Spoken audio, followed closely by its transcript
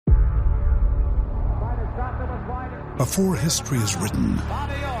Before history is written,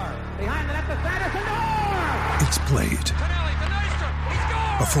 it's played.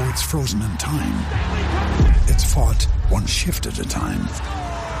 Before it's frozen in time, it's fought one shift at a time.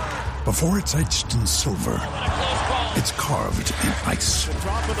 Before it's etched in silver, it's carved in ice.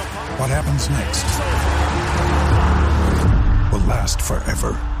 What happens next will last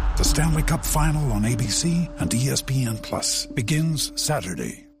forever. The Stanley Cup Final on ABC and ESPN Plus begins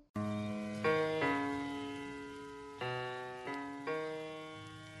Saturday.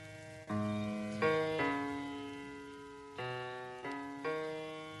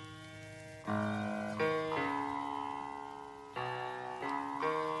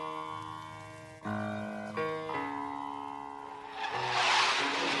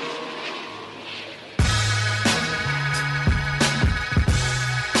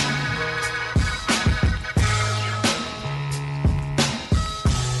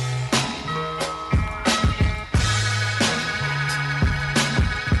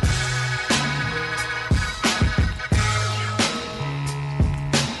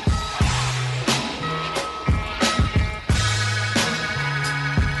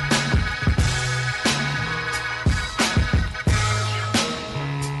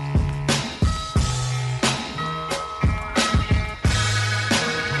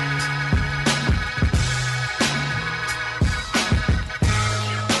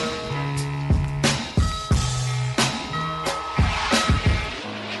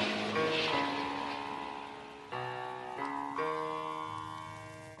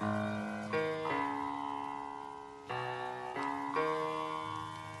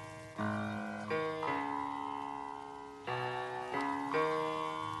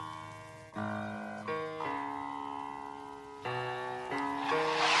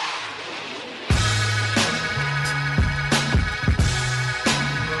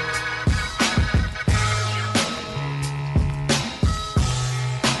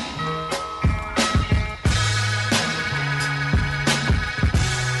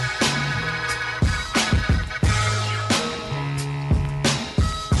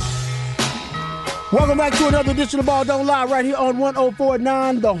 Welcome back to another edition of Ball Don't Lie right here on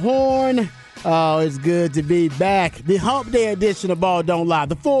 104.9 The Horn. Oh, it's good to be back. The Hump Day edition of Ball Don't Lie.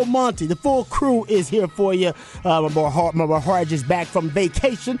 The full Monty, the full crew is here for you. My boy Harge is back from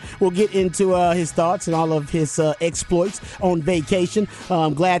vacation. We'll get into his thoughts and all of his exploits on vacation.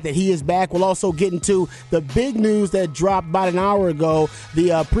 I'm glad that he is back. We'll also get into the big news that dropped about an hour ago. The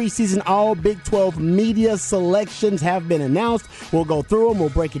preseason All Big 12 media selections have been announced. We'll go through them. We'll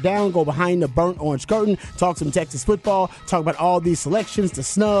break it down, go behind the burnt orange curtain, talk some Texas football, talk about all these selections, the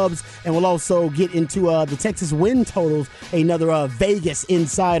snubs, and we'll also get into the Texas win totals. Another Vegas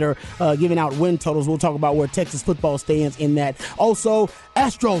insider giving out win totals. We'll talk about where Texas football stands in that. Also,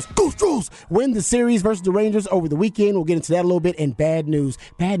 Astros, Goose win the series versus the Rangers over the weekend. We'll get into that a little bit. And bad news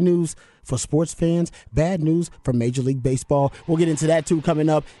for sports fans, bad news for Major League Baseball. We'll get into that too coming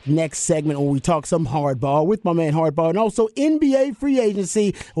up next segment when we talk some hardball with my man Hardball, and also NBA free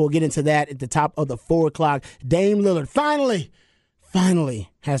agency. We'll get into that at the top of the 4 o'clock. Dame Lillard finally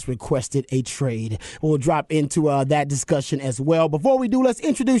has requested a trade. We'll drop into that discussion as well. Before we do, let's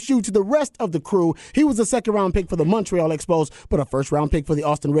introduce you to the rest of the crew. He was a second-round pick for the Montreal Expos, but a first-round pick for the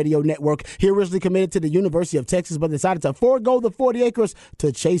Austin Radio Network. He originally committed to the University of Texas, but decided to forego the 40 acres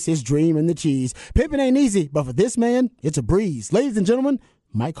to chase his dream in the cheese. Pimping ain't easy, but for this man, it's a breeze. Ladies and gentlemen,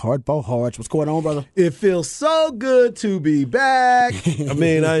 Mike Hardball Harge. What's going on, brother? It feels so good to be back. I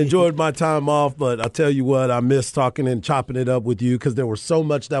mean, I enjoyed my time off, but I tell you what, I missed talking and chopping it up with you because there was so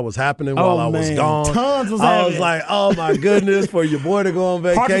much that was happening while I was gone. Tons was I happening. was like, oh my goodness, for your boy to go on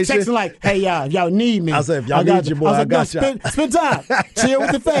vacation. Harge texting like, hey, y'all need me. I said, if y'all need your boy, I got you. Spend time. Chill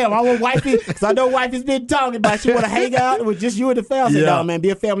with the fam. I want wifey, because I know wifey's been talking about she want to hang out with just you and the fam. I said, no, man,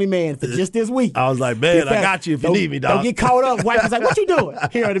 be a family man for just this week. I was like, man, I got you if you need me, dog. Don't get caught up. Wife was like, what you doing?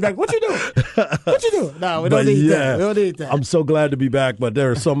 Here in the back, what you doing? What you doing? No, we don't need that. We don't need that. I'm so glad to be back, but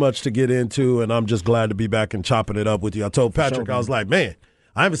there's so much to get into, and I'm just glad to be back and chopping it up with you. I told Patrick, I was like, man,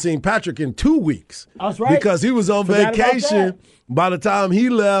 I haven't seen Patrick in 2 weeks. That's right. Because he was on vacation. By the time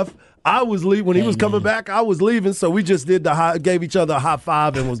he left, I was leaving. When he was coming back, I was leaving. So we just gave each other a high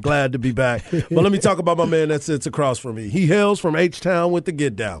five and was glad to be back. But let me talk about my man that sits across from me. He hails from H-Town with the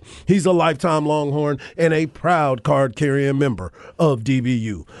Get Down. He's a lifetime Longhorn and a proud card-carrying member of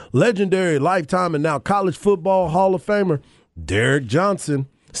DBU. Legendary lifetime and now college football Hall of Famer, Derek Johnson.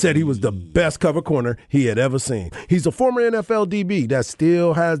 said he was the best cover corner he had ever seen. He's a former NFL DB that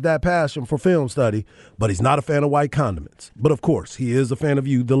still has that passion for film study, but he's not a fan of white condiments. But, of course, he is a fan of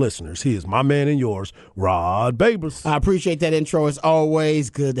you, the listeners. He is my man and yours, Rod Babers. I appreciate that intro. It's always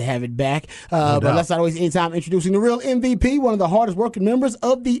good to have it back. But let's not waste any time introducing the real MVP, one of the hardest working members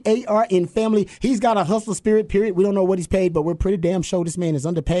of the ARN family. He's got a hustler spirit, period. We don't know what he's paid, but we're pretty damn sure this man is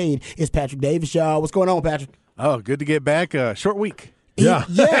underpaid. It's Patrick Davis, y'all. What's going on, Patrick? Oh, good to get back. Short week. Yeah.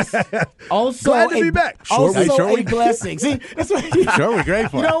 Yes. Also, glad to be back. Also, short a week. blessing. See, that's what Sure, we're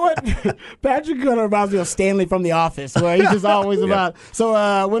grateful. You know what? Patrick kind of reminds me of Stanley from The Office, where he's just always about.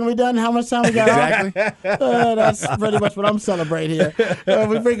 So when we done, how much time we got? Exactly. That's pretty much what I'm celebrating here.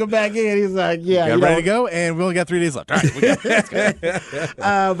 We bring him back in. He's like, yeah, Got ready to go, and we only got 3 days left. All right, we got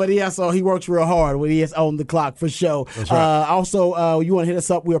it. but yeah, so he works real hard when he is on the clock for sure. That's right. Also, you want to hit us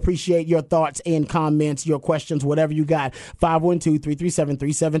up? We appreciate your thoughts and comments, your questions, whatever you got.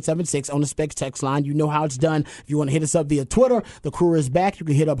 512-337-3776 on the Specs text line. You know how it's done. If you want to hit us up via Twitter, the crew is back. You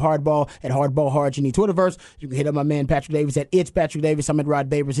can hit up Hardball at Hardball Hard in the Twitterverse. You can hit up my man Patrick Davis at It's Patrick Davis. I'm at Rod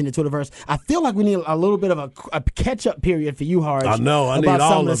Babers in the Twitterverse. I feel like we need a little bit of a catch-up period for you, Harge. I know. I need about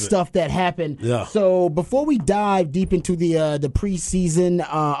all some of the of it. stuff that happened. Yeah. So before we dive deep into the preseason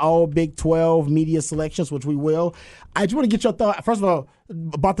all Big 12 media selections, which we will, I just want to get your thought, first of all,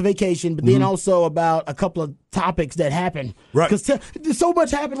 about the vacation, but then also about a couple of topics that happened. Right. Because so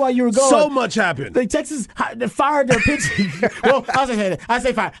much happened while you were gone. So much happened. Texas they fired their pitching. Well, I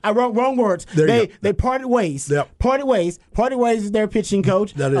say fired. I wrote wrong words. There you go. They parted ways. Yep. Parted ways. Parted ways is their pitching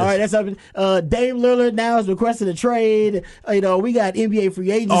coach. That is. All right, that's up. Dame Lillard now is requesting a trade. We got NBA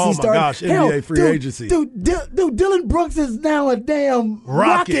free agency Oh, my starting. gosh, NBA free agency. Dude, Dylan Brooks is now a damn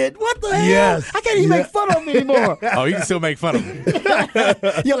rocket. What the hell? Yes. I can't even make fun of him anymore. Oh, you can still make fun of me.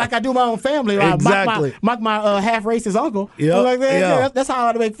 Like I do my own family. Like Exactly. Mock my half-racist uncle. Yep. Like that. Yeah. That's how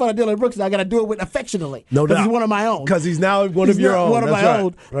I make fun of Dylan Brooks. I got to do it with affectionately. No doubt. He's one of my own. Because he's now one of your own. One of That's my right.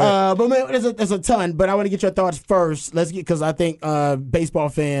 own. Right. But man, there's a ton. But I want to get your thoughts first. Because I think baseball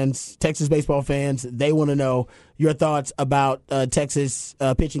fans, Texas baseball fans, they want to know your thoughts about Texas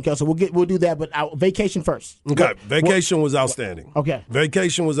pitching coach. So we'll do that. But vacation first. Okay, vacation was outstanding. Okay.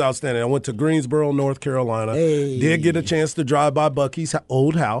 Vacation was outstanding. I went to Greensboro, North Carolina. Hey. Did get a chance to drive by Bucky's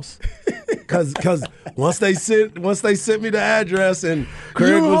old house. Because once they sent me the address and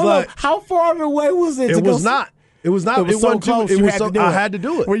Craig was like, how far away was it? it was not. It was not. It was so wasn't too- close. It You was had so. to do I it. had to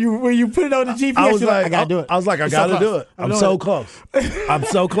do it. When you put it on the GPS, I was you're like, I gotta do it. I was like, I It's so gotta do close. it. I'm so close. I'm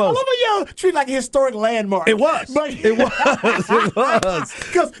so I close. love how y'all treat it like a historic landmark. It was. But It was. It was.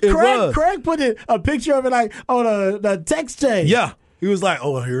 Because It was. Craig put a picture of it like on the text chain. Yeah. He was like,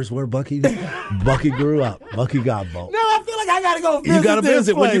 "Oh, here's where Bucky grew up. Bucky got both." No, I feel like I gotta go visit. You got to this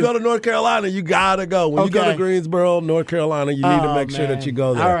visit. When you place. go to North Carolina, you got to go. When you go Okay. to Greensboro, North Carolina, you need to make sure that you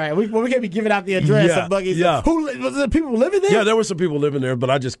go there. All right, we can't be giving out the address Yeah, of Bucky's. yeah. Was there people living there? Yeah, there were some people living there,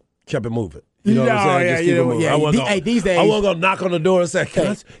 but I just kept it moving. You know what I'm No, saying? yeah, Just you keep it know, moving. yeah. I wasn't Hey, these days- I wasn't going to knock on the door and say,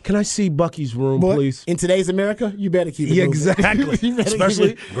 can I see Bucky's room, Boy, please? in today's America, you better keep it Yeah, moving. exactly. You better keep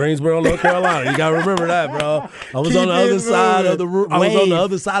Especially it- Greensboro, North Carolina. You got to remember that, bro. I was Keep on the it other side of the moving. I was on the Wave.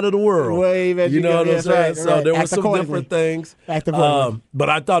 other side of the world. Wave as you you know go. what I'm That's saying? right, So right. there were Act some accordingly. different things. Act accordingly. But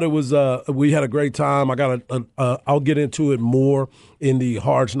I thought it was we had a great time. I got I'll get into it more in the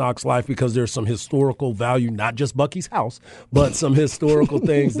Hard Knocks life because there's some historical value, not just Bucky's house, but some historical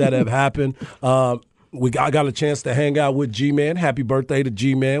things that have happened. I got a chance to hang out with G-Man. Happy birthday to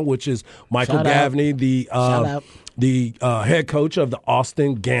G-Man, which is Michael Shout out. Gavney, Shout out. the head coach of the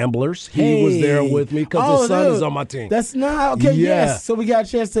Austin Gamblers. He was there with me because his son is on my team. That's not okay. Yeah. Yes, so we got a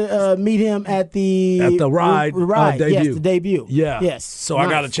chance to meet him at the ride debut. Yes, the debut. Yeah. Yes. So I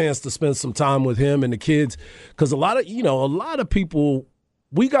got a chance to spend some time with him and the kids because a lot of people,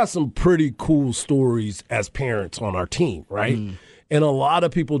 we got some pretty cool stories as parents on our team, right? And a lot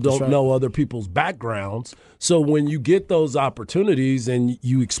of people don't know other people's backgrounds. So when you get those opportunities and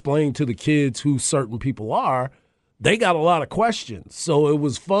you explain to the kids who certain people are, they got a lot of questions. So it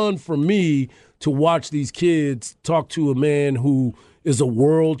was fun for me to watch these kids talk to a man who is a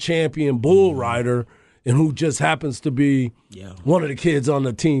world champion bull rider and who just happens to be one of the kids on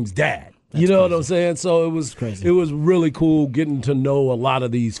the team's dad. You know what I'm saying? So it was really cool getting to know a lot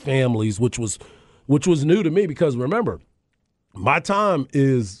of these families, which was new to me because remember, my time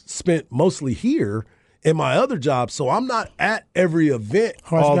is spent mostly here in my other job, so I'm not at every event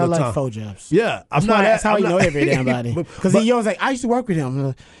all the time. like 4 jobs. Yeah, That's how you know every damn body. Because he always like, I used to work with him.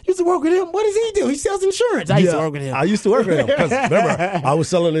 You used to work with him? What does he do? He sells insurance. I used to work with him. I used to work with him because remember, I was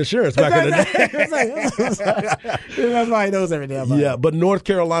selling insurance back in the day. That's why he knows every damn body. Yeah, but North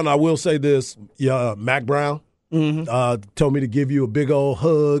Carolina, I will say this: Mac Brown, Told me to give you a big old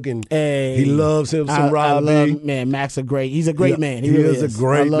hug, and he loves him some Robbie. Mac's he's a great man. He really is a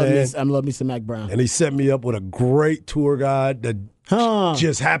great man. I love me some Mac Brown. And he set me up with a great tour guide that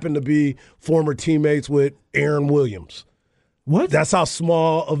just happened to be former teammates with Aaron Williams. What? That's how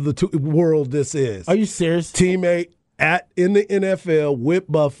small of the world this is. Are you serious? Teammate in the NFL with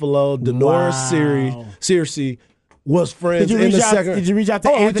Buffalo, Denoris Searcy was friends in the second. Did you reach out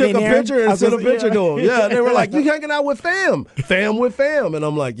to Anthony? We took a picture and sent a picture to him. Yeah, they were like, "You hanging out with fam with fam," and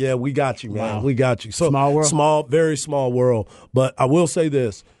I'm like, "Yeah, we got you, man. We got you." So small world, very small world. But I will say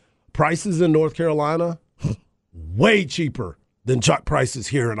this: prices in North Carolina way cheaper than prices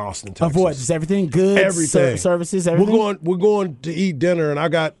here in Austin, Texas. Of what? Just everything? Goods, everything, services, everything. We're going to eat dinner,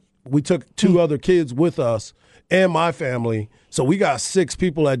 and we took 2 other kids with us and my family, so we got 6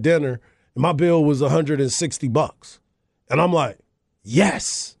 people at dinner. My bill was $160, and I'm like,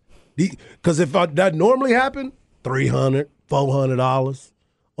 yes, because if that normally happened, $300, $400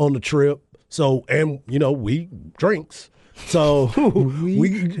 on the trip. So, and we drinks. So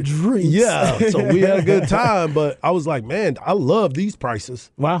we drinks. Yeah. So we had a good time, but I was like, man, I love these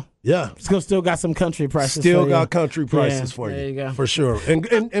prices. Wow. Yeah. Still got some country prices. Still got country prices for you. There you go. For sure.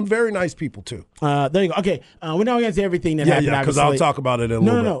 And very nice people too. There you go. Okay. We're not going to everything that happened. Yeah, because I'll talk about it in a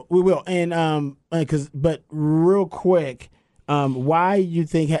little bit. No, we will. And but real quick, why you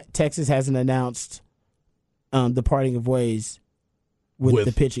think Texas hasn't announced the parting of ways with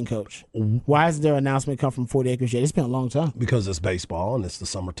the pitching coach? Why hasn't their announcement come from 40 Acres yet? It's been a long time. Because it's baseball and it's the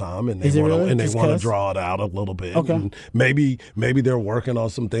summertime, and they want to draw it out a little bit. Okay. And maybe they're working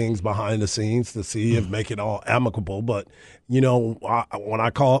on some things behind the scenes to see if make it all amicable. But when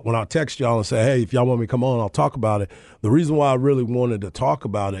I text y'all and say, hey, if y'all want me to come on, I'll talk about it. The reason why I really wanted to talk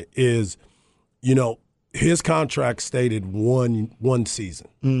about it is, his contract stated one season.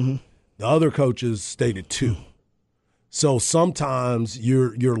 Mm-hmm. The other coaches stated 2. So sometimes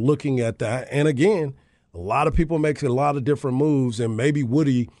you're looking at that, and again, a lot of people make a lot of different moves, and maybe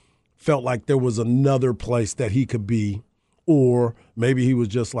Woody felt like there was another place that he could be, or maybe he was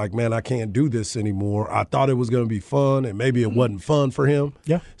just like, man, I can't do this anymore. I thought it was going to be fun, and maybe it wasn't fun for him.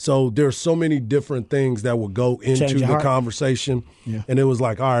 Yeah. So there's so many different things that would go into the conversation, and it was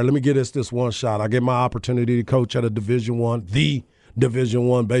like, all right, let me get this one shot. I get my opportunity to coach at the Division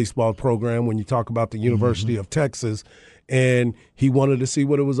I baseball program when you talk about the University of Texas, and he wanted to see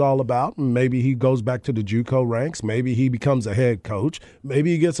what it was all about, and maybe he goes back to the JUCO ranks, maybe he becomes a head coach,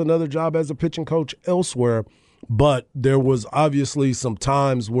 maybe he gets another job as a pitching coach elsewhere. But there was obviously some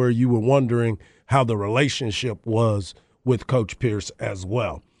times where you were wondering how the relationship was with Coach Pierce as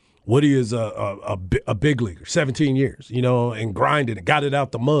well. Woody is a big leaguer, 17 years, and grinded and got it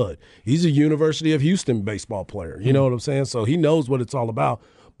out the mud. He's a University of Houston baseball player, you know what I'm saying? So he knows what it's all about.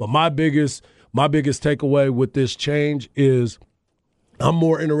 But my biggest takeaway with this change is I'm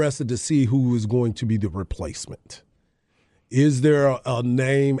more interested to see who is going to be the replacement. Is there a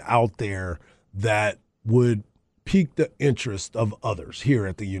name out there that would pique the interest of others here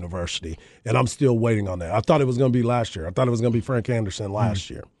at the university? And I'm still waiting on that. I thought it was going to be last year. I thought it was going to be Frank Anderson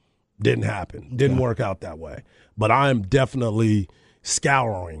last year. Didn't happen. Didn't work out that way. But I am definitely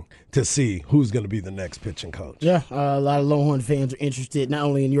scouring to see who's going to be the next pitching coach. Yeah, a lot of Longhorn fans are interested not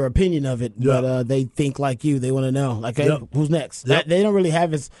only in your opinion of it, but they think like you. They want to know, like, hey, who's next? They don't really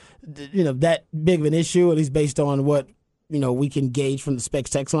have that big of an issue, at least based on what we can gauge from the Specs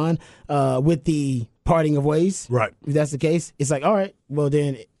text line with the parting of ways. Right. If that's the case, it's like, all right, well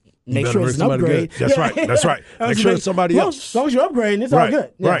then make sure it's an upgrade. That's right. Make sure it's somebody else. As long as you're upgrading, it's all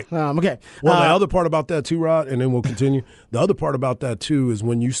good. Yeah. Right. Okay. Well, the other part about that too, Rod, and then we'll continue. The other part about that too is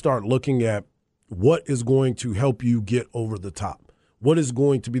when you start looking at what is going to help you get over the top. What is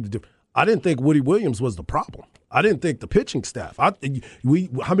going to be the difference? I didn't think Woody Williams was the problem. I didn't think the pitching staff.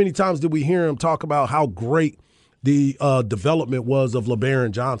 How many times did we hear him talk about how great the development was of LeBaron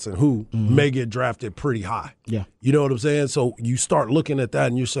Johnson, who may get drafted pretty high? Yeah. You know what I'm saying? So you start looking at that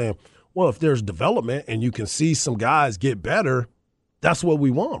and you're saying, well, if there's development and you can see some guys get better, that's what we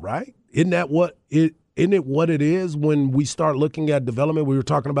want, right? Isn't it what it is when we start looking at development? We were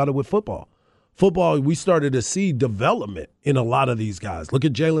talking about it with football. Football, we started to see development in a lot of these guys. Look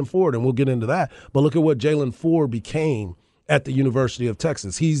at Jalen Ford, and we'll get into that. But look at what Jalen Ford became at the University of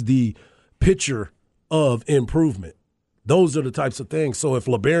Texas. He's the pitcher of improvement. Those are the types of things. So if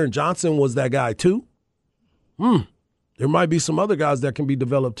LeBaron Johnson was that guy too, there might be some other guys that can be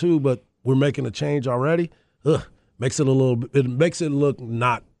developed too, but we're making a change already. It makes it look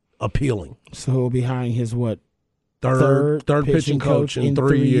not appealing. So he'll be hiring his what? Third pitching coach in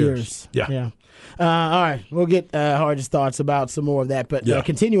 3 years. Yeah. All right, we'll get Harge's thoughts about some more of that. But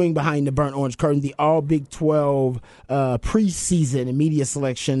continuing behind the burnt orange curtain, the All Big 12 preseason and media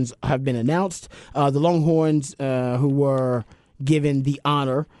selections have been announced. The Longhorns, who were given the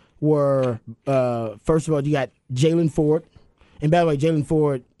honor, were first of all, you got Jaylan Ford. And by the way, Jaylan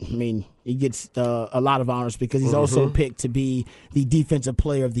Ford, I mean, he gets a lot of honors because he's also picked to be the Defensive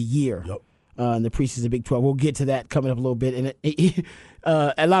Player of the Year. Yep. In the preseason Big 12. We'll get to that coming up a little bit. And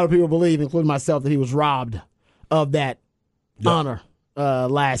a lot of people believe, including myself, that he was robbed of that honor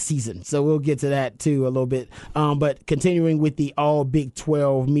last season. So we'll get to that, too, a little bit. But continuing with the all Big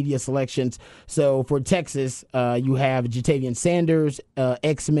 12 media selections. So for Texas, you have Jatavian Sanders,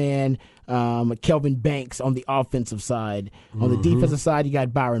 X-Man, Kelvin Banks on the offensive side. On the defensive side, you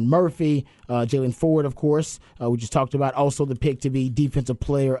got Byron Murphy, Jaylan Ford, of course, we just talked about. Also the pick to be Defensive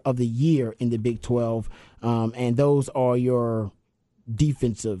Player of the Year in the Big 12. And those are your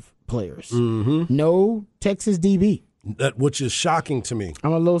defensive players. No Texas DB. Which is shocking to me.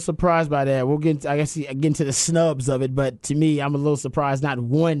 I'm a little surprised by that. We'll get into the snubs of it, but to me, I'm a little surprised. Not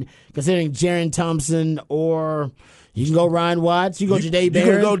one, considering Jaren Thompson, or you can go Ryan Watts, you go Jahdae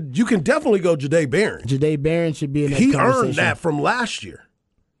Barron. You can definitely go Jahdae Barron. Jahdae Barron should be in that conversation. He earned that from last year.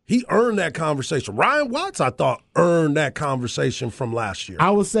 He earned that conversation. Ryan Watts, I thought, earned that conversation from last year.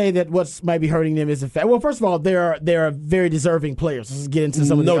 I will say that what's might be hurting them is the fact. Well, first of all, they're very deserving players. Let's get into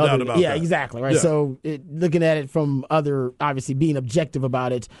some of the no other. doubt about that. Yeah, exactly. Right. Yeah. So looking at it from other, obviously being objective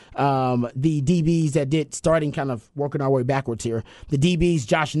about it, the DBs that did starting kind of working our way backwards here. The DBs,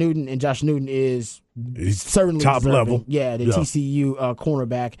 Josh Newton is. He's certainly top deserving. level. Yeah, the TCU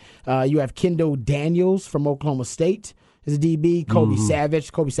cornerback. You have Kendall Daniels from Oklahoma State. Is a DB. Kobe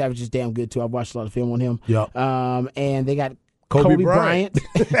Savage. Kobe Savage is damn good, too. I've watched a lot of film on him. Yep. And they got Kobe Bryant.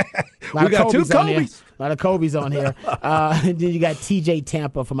 We got two Kobes. A lot of Kobe's on here. And then you got TJ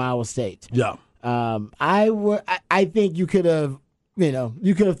Tampa from Iowa State. Yeah. I think you could have,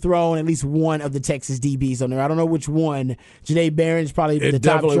 thrown at least one of the Texas DBs on there. I don't know which one. Jahdae Barron is probably the top choice. It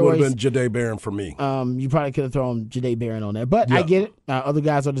definitely would have been Jahdae Barron for me. You probably could have thrown Jahdae Barron on there. But I get it. Other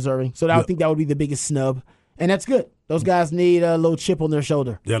guys are deserving. So I think that would be the biggest snub. And that's good. Those guys need a little chip on their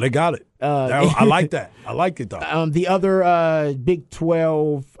shoulder. Yeah, they got it. I like that. I like it, though. The other Big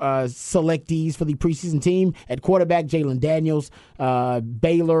 12 selectees for the preseason team, at quarterback, Jalen Daniels.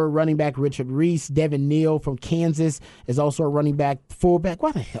 Baylor running back Richard Reese. Devin Neal from Kansas is also a running back. Fullback.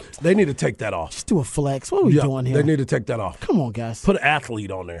 Why the hell? They need to take that off. Just do a flex. What are we doing here? They need to take that off. Come on, guys. Put an athlete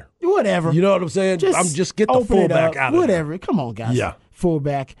on there. Whatever. You know what I'm saying? Just get the fullback out of whatever. Come on, guys. Yeah.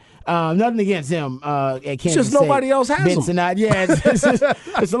 Fullback. Nothing against him at Kansas just State. Nobody else has Benson, him. Yeah,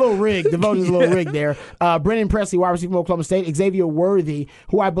 it's a little rigged. The vote is a little rigged there. Brennan Presley, wide receiver from Oklahoma State. Xavier Worthy,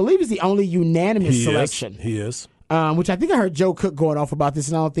 who I believe is the only unanimous selection. He is. Which I think I heard Joe Cook going off about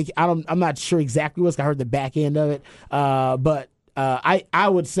this, and I'm not sure exactly what's. I heard the back end of it, but I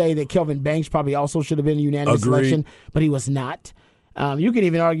would say that Kelvin Banks probably also should have been a unanimous selection, but he was not. You could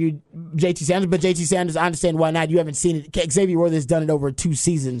even argue J.T. Sanders, but J.T. Sanders, I understand why not. You haven't seen it. Xavier Worthy has done it over 2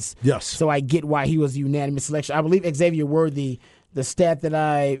 seasons. Yes. So I get why he was a unanimous selection. I believe Xavier Worthy, the stat that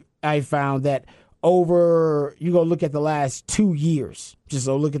I found that over, you go look at the last 2 years, his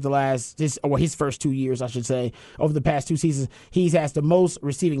first 2 years, I should say, over the past 2 seasons, he has the most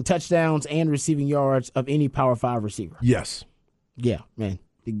receiving touchdowns and receiving yards of any Power 5 receiver. Yes. Yeah, man.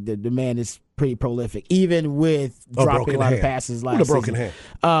 The man is pretty prolific, even with dropping a lot of passes last season. With a broken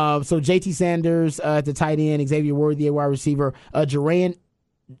hand. So J.T. Sanders at the tight end, Xavier Worthy at wide receiver, Jerran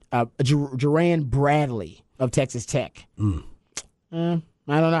Bradley of Texas Tech. I don't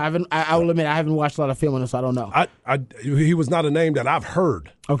know. I will admit I haven't watched a lot of film on this, so I don't know. He was not a name that I've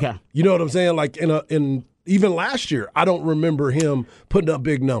heard. Okay. You know what I'm saying? Like in even last year, I don't remember him putting up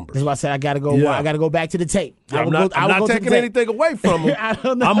big numbers. That's why I said I got to go. Yeah. I got to go back to the tape. Yeah, I'm not taking anything away from him. I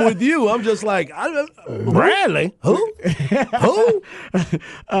don't know. I'm with you. I'm just like Bradley. Who?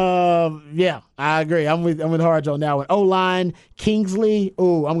 Yeah, I agree. I'm with Harge on that one. O-line Kingsley.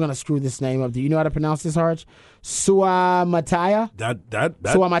 Oh, I'm gonna screw this name up. Do you know how to pronounce this, Harge? Suamataya.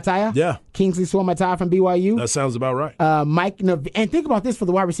 Suamataya. Yeah. Kingsley Suamataya from BYU. That sounds about right. Mike and think about this for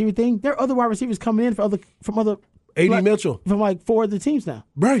the wide receiver thing. There are other wide receivers coming in from other. A.D. Mitchell from like 4 other teams now.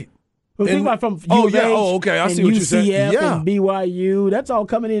 Right. Well, think about from okay. I see what you're saying. Yeah. And BYU. That's all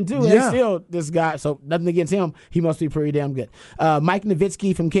coming in too. Yeah. And still, this guy. So nothing against him. He must be pretty damn good. Mike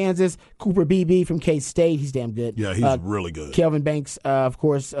Nowitzki from Kansas. Cooper Beebe from K-State. He's damn good. Yeah, he's really good. Kelvin Banks, of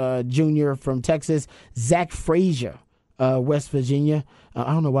course, junior from Texas. Zach Frazier West Virginia.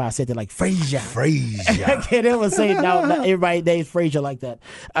 I don't know why I said that like Frazier. Frazier. I can't ever say it. No, not everybody names Frazier like that.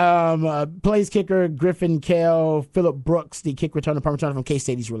 Plays kicker Griffin Kell, Phillip Brooks, the kick returner, punt returner from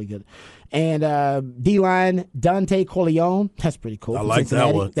K-State. He's really good. And D-line, Dante Corleone. That's pretty cool. I like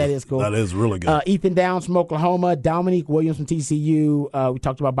that one. That is cool. That is really good. Ethan Downs from Oklahoma, Dominique Williams from TCU. We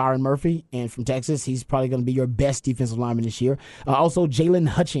talked about Byron Murphy, and from Texas, he's probably going to be your best defensive lineman this year. Also, Jalen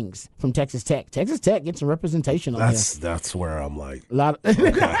Hutchings from Texas Tech. Texas Tech gets some representation on here. That's where I'm like. A lot. That's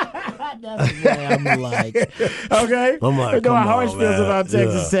where I'm like. Okay. I'm like, we know come how Harsh on, feels man. about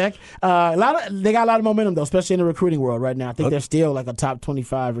Texas Tech. They got a lot of momentum though, especially in the recruiting world right now. I think they're still like a top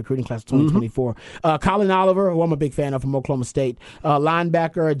 25 recruiting class of 2024. Colin Oliver, who I'm a big fan of from Oklahoma State.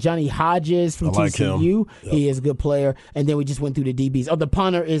 Linebacker Johnny Hodges from TCU. Yep. He is a good player. And then we just went through the DBs. The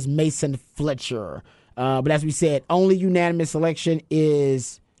punter is Mason Fletcher. But as we said, only unanimous selection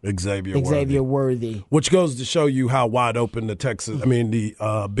is Xavier Worthy. Which goes to show you how wide open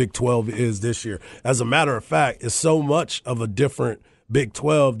the Big 12 is this year. As a matter of fact, it's so much of a different Big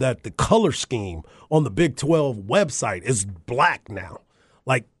 12 that the color scheme on the Big 12 website is black now.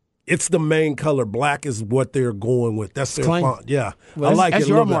 Like, it's the main color. Black is what they're going with. That's their font. Yeah. Well, I like that's it.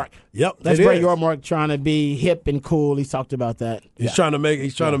 That's Yormark. Yep. That's Brett Yormark trying to be hip and cool. He's talked about that. He's trying to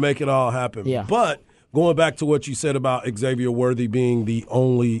make it all happen. Yeah. But going back to what you said about Xavier Worthy being the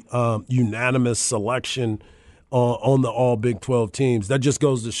only unanimous selection on the all Big 12 teams, that just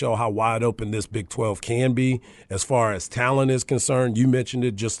goes to show how wide open this Big 12 can be as far as talent is concerned. You mentioned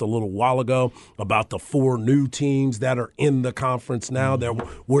it just a little while ago about the 4 new teams that are in the conference now that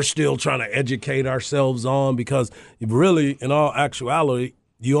we're still trying to educate ourselves on, because really, in all actuality,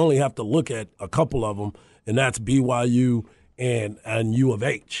 you only have to look at a couple of them, and that's BYU and U of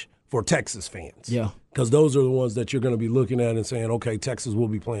H for Texas fans. Yeah. Because those are the ones that you're going to be looking at and saying, okay, Texas will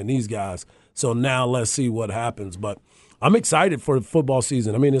be playing these guys. So now let's see what happens. But I'm excited for the football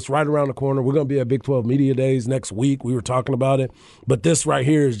season. I mean, it's right around the corner. We're going to be at Big 12 Media Days next week. We were talking about it. But this right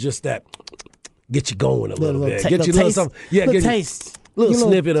here is just that get you going a little bit. Get you a little something. Yeah, get taste. Little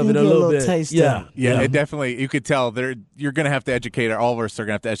snippet of it a little bit. Taste yeah, it definitely. You could tell you're going to have to educate all of us are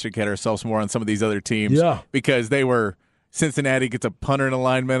going to have to educate ourselves more on some of these other teams. Yeah, because they were. Cincinnati gets a punter and a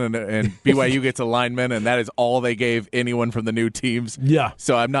lineman, and BYU gets a lineman, and that is all they gave anyone from the new teams. Yeah.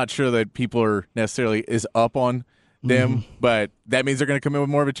 So I'm not sure that people are necessarily is up on them, but that means they're going to come in with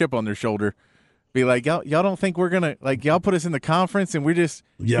more of a chip on their shoulder. Be like, y'all don't think we're going to, like, y'all put us in the conference and we're just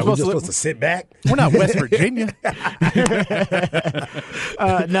supposed to sit back? We're not West Virginia.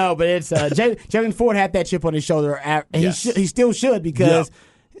 No, but it's Jalen Ford had that chip on his shoulder. He still should, because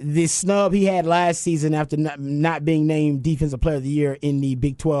the snub he had last season after not being named Defensive Player of the Year in the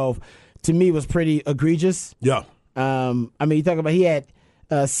Big 12, to me, was pretty egregious. Yeah. You talk about he had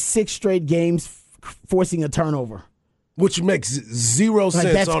 6 straight games forcing a turnover. Which makes zero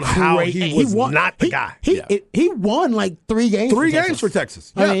sense on how he was not the guy. He won like 3 games. 3 games for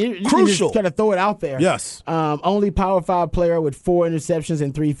Texas. Yeah, you crucial. Just kind of throw it out there. Yes. Only Power 5 player with 4 interceptions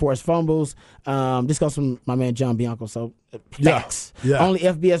and 3 forced fumbles. This comes from my man John Bianco. So facts. Yeah. Only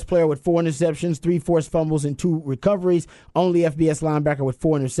FBS player with 4 interceptions, 3 forced fumbles, and 2 recoveries. Only FBS linebacker with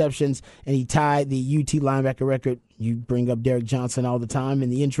 4 interceptions, and he tied the UT linebacker record. You bring up Derek Johnson all the time in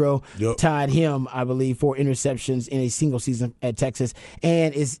the intro. Yep. Tied him, I believe, for interceptions in a single season at Texas,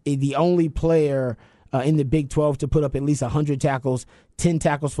 and is the only player in the Big 12 to put up at least 100 tackles, 10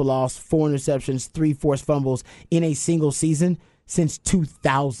 tackles for loss, 4 interceptions, 3 forced fumbles in a single season since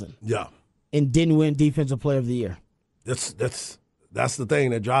 2000. Yeah. And didn't win Defensive Player of the Year. That's the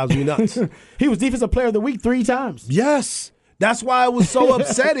thing that drives me nuts. He was Defensive Player of the Week 3 times. Yes. That's why it was so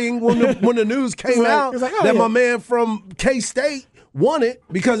upsetting when the news came out that my man from K-State won it,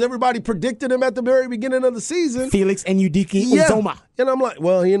 because everybody predicted him at the very beginning of the season. Felix Enudike Uzoma. And I'm like,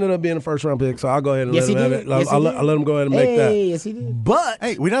 well, he ended up being a first-round pick, so I'll go ahead and let him have it. I'll let him go ahead and make that. Yes, he did. But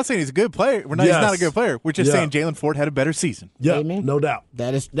hey, we're not saying he's a good player. He's not a good player. We're just saying Jalen Ford had a better season. Yeah, Amen. no doubt.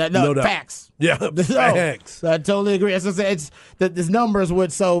 No doubt. Facts. Yeah, facts. I totally agree. As I said, there's numbers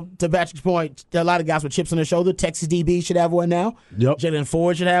would, so to Patrick's point, a lot of guys with chips on their shoulder. Texas DB should have one now. Yep. Jalen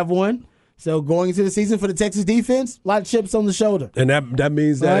Ford should have one. So going into the season for the Texas defense, a lot of chips on the shoulder. And that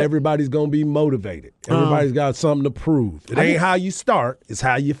means that everybody's going to be motivated. Everybody's got something to prove. It ain't how you start, it's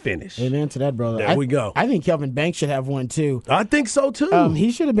how you finish. Amen to that, brother. There we go. I think Kelvin Banks should have one, too. I think so, too.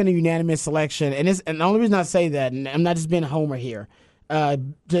 He should have been a unanimous selection. And the only reason I say that, and I'm not just being a homer here,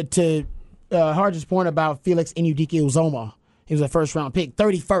 to Harge's point about Felix Enudike Uzoma, he was a first-round pick,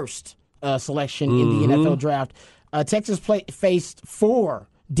 31st selection in the NFL draft. Texas faced 4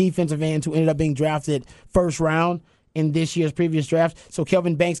 defensive ends who ended up being drafted first round in this year's previous draft. So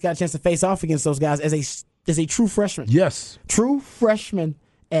Kelvin Banks got a chance to face off against those guys as a is a true freshman. Yes. True freshman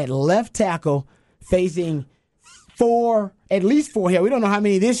at left tackle facing at least four here. We don't know how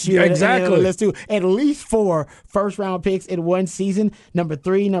many this year. Exactly. Let's do at least 4 first-round picks in one season. Number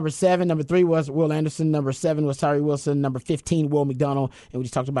 3, number 7. Number 3 was Will Anderson. Number 7 was Tyree Wilson. Number 15, Will McDonald. And we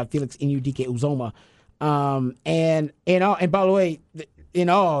just talked about Felix Inudike Uzoma. And by the way, in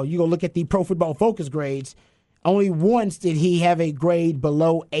all, you go look at the Pro Football Focus grades. Only once did he have a grade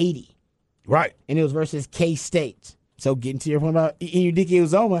below 80. Right. And it was versus K-State. So getting to your point about Inudike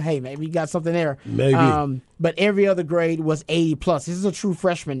Uzoma, hey, maybe you got something there. Maybe. But every other grade was 80 plus. This is a true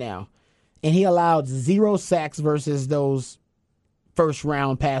freshman now. And he allowed 0 sacks versus those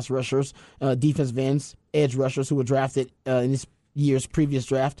first-round pass rushers, defensive ends, edge rushers who were drafted in this year's previous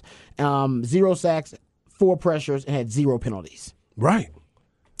draft. 0 sacks, 4 pressures, and had 0 penalties. Right.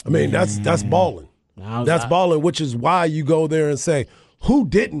 I mean, that's balling. That's balling, which is why you go there and say, who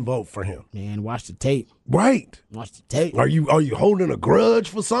didn't vote for him? Man, watch the tape. Right. Watch the tape. Are you holding a grudge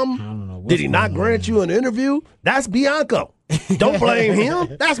for something? I don't know. Did he not grant you an interview? That's Bianco. Don't blame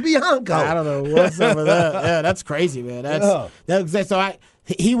him. That's Bianco. I don't know what's up with that. Yeah, that's crazy, man.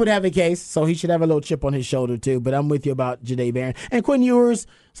 He would have a case, so he should have a little chip on his shoulder too. But I'm with you about Jahdae Barron and Quinn Ewers.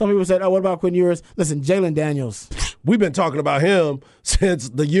 Some people said, "Oh, what about Quinn Ewers?" Listen, Jalen Daniels. We've been talking about him since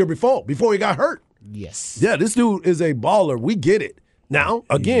the year before he got hurt. Yes. Yeah, this dude is a baller. We get it. Now,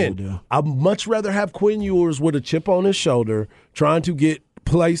 again, I'd much rather have Quinn Ewers with a chip on his shoulder trying to get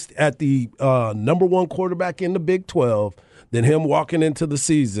placed at the number 1 quarterback in the Big 12 than him walking into the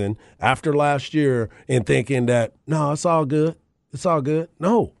season after last year and thinking that, no, it's all good. It's all good.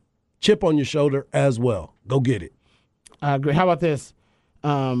 No, chip on your shoulder as well. Go get it. I agree. How about this?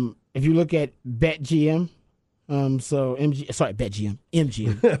 If you look at BetGM, BetGM,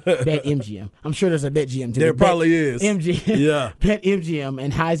 MGM, BetMGM. I'm sure there's a BetGM too. There probably is. MGM, yeah. BetMGM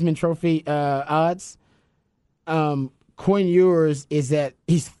and Heisman Trophy odds. Quinn Ewers he's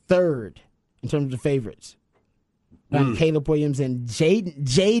 3rd in terms of the favorites. Caleb Williams and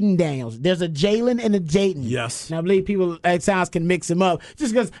Jaden Daniels. There's a Jalen and a Jaden. Yes. And I believe people at times can mix them up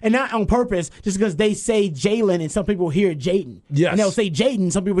just because, and not on purpose, just because they say Jalen and some people hear Jaden. Yes. And they'll say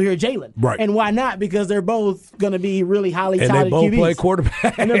Jaden, some people hear Jalen. Right. And why not? Because they're both going to be really highly touted QBs. And they both play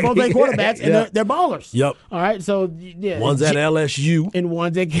quarterback. And they both play quarterbacks, and they're ballers. Yep. All right, so yeah. One's at LSU. And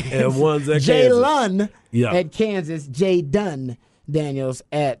one's at Kansas. And one's at Jalen yeah. at Kansas, Jaden Daniels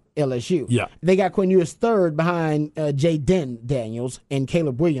at LSU. Yeah. They got Quinn Ewers 3rd behind Jaden Daniels and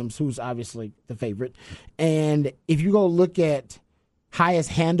Caleb Williams, who's obviously the favorite. And if you go look at highest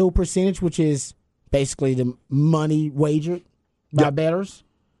handle percentage, which is basically the money wagered by bettors,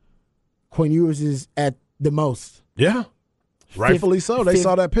 Quinn Ewers is at the most. Yeah. Rightfully so. They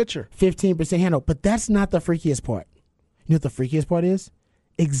saw that picture. 15% handle. But that's not the freakiest part. You know what the freakiest part is?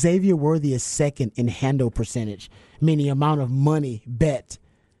 Xavier Worthy is 2nd in handle percentage, meaning amount of money bet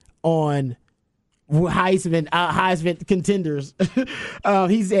on Heisman contenders.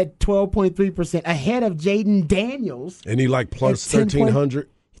 He's at 12.3%, ahead of Jaden Daniels. And he like plus 1,300.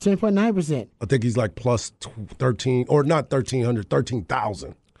 10.9%. I think he's like plus 13, or not 1,300,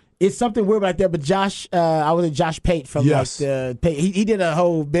 13,000. It's something weird like that, but Josh, I was at Josh Pate from he did a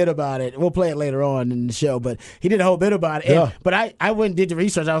whole bit about it. We'll play it later on in the show, but he did a whole bit about it. But I went and did the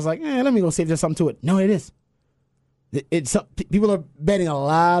research. I was like, let me go see if there's something to it. No, it is. People are betting a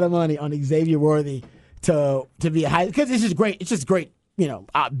lot of money on Xavier Worthy to be a high, because it's just great. It's just great.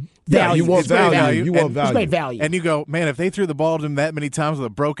 Value. You want value. You want It's value. great value. And you go, man, if they threw the ball to him that many times with a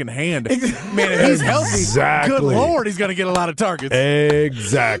broken hand, man, if he's healthy, Exactly. good Lord, he's going to get a lot of targets.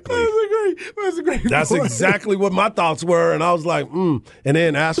 Exactly. That's a great That's point. exactly what my thoughts were. And I was like, And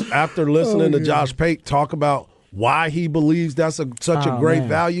then after listening to Josh Pate talk about why he believes that's such a great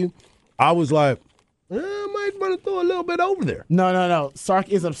value, I was like, I might want to throw a little bit over there. No. Sark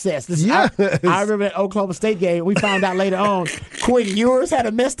is obsessed. I remember at Oklahoma State game, we found out later on, Quinn Ewers had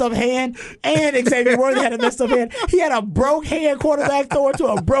a messed up hand and Xavier Worthy had a messed up hand. He had a broke hand quarterback throwing to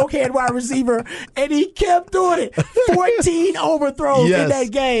a broke hand wide receiver, and he kept doing it. 14 overthrows in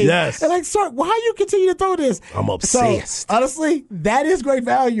that game. Yes. And like, Sark, why you continue to throw this? I'm obsessed. So, honestly, that is great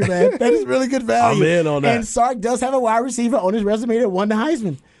value, man. That is really good value. I'm in on that. And Sark does have a wide receiver on his resume that won the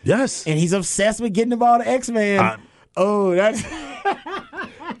Heisman. Yes. And he's obsessed with getting the ball to X-Man. That's...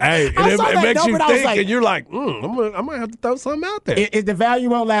 Hey, and I saw it that makes you number and I was think, like, and you're like, I might have to throw something out there. The value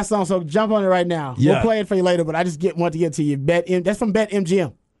won't last long, so jump on it right now. Yeah. We'll play it for you later, but I just want to get to you. That's from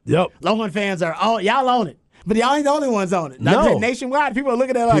BetMGM. Yep. Longhorn fans are y'all own it. But y'all ain't the only ones on it. No. Nationwide, people are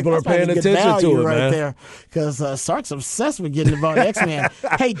looking at it like, People are that's like paying a good attention to value it, right man. there. Because Sark's obsessed with getting involved in X-Men.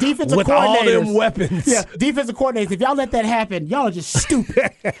 Hey, defensive With coordinators. all them weapons. Yeah, defensive coordinators. If y'all let that happen, y'all are just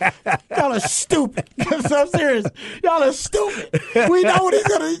stupid. Y'all are stupid. So I'm serious. Y'all are stupid. We know what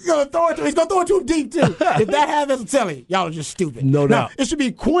he's gonna throw it to. He's gonna throw it too deep too. If that happens, I'm telling you, y'all are just stupid. No Now, doubt. it should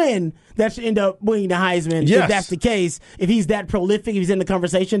be Quinn that should end up winning the Heisman Yes. if that's the case. If he's that prolific, if he's in the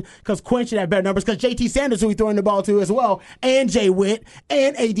conversation, because Quinn should have better numbers. Because JT Sanders, who he's throwing the ball to as well, and Jay Witt,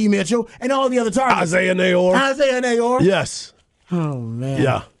 and A.D. Mitchell, and all the other targets. Isaiah Nayor. Yes. Oh man.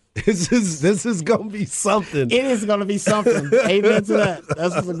 Yeah. This is gonna be something. It is going to be something. Amen to that.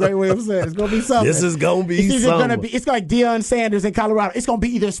 That's just a great way of saying it. It's going to be something. This is gonna be it's either something. Gonna be, it's like Deion Sanders in Colorado. It's going to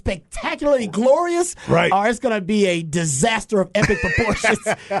be either spectacularly glorious, Right. or it's going to be a disaster of epic proportions.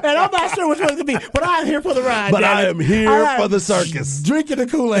 And I'm not sure which one it's going to be, but I'm here for the ride. But damn I it. am here I for the circus. Drinking the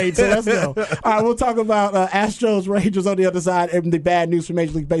Kool-Aid, so let's go. All right, we'll talk about Astros, Rangers on the other side, and the bad news from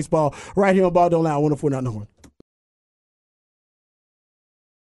Major League Baseball right here on Ball Don't Lie, 104.9 The Horn.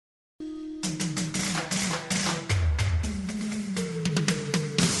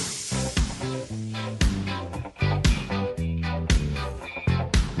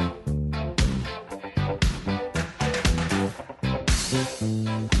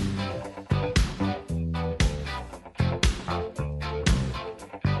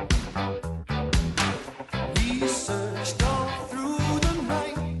 Searched all through the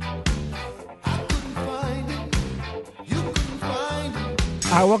night. I couldn't find it. You couldn't find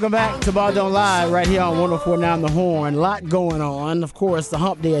it. All right, welcome back to Ball Don't Lie right here on 104.9 The Horn. A lot going on. Of course, the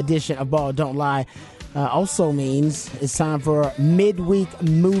Hump Day edition of Ball Don't Lie also means it's time for midweek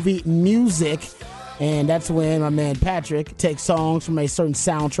movie music. And that's when my man Patrick takes songs from a certain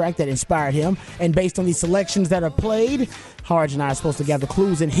soundtrack that inspired him. And based on the selections that are played, Harge and I are supposed to gather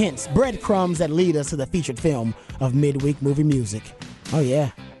clues and hints, breadcrumbs that lead us to the featured film of midweek movie music. Oh,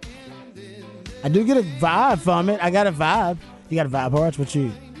 yeah. I do get a vibe from it. I got a vibe. You got a vibe, Harge? What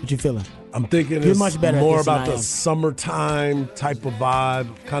you feeling? I'm thinking You're it's much better at more this than about I the am. summertime type of vibe,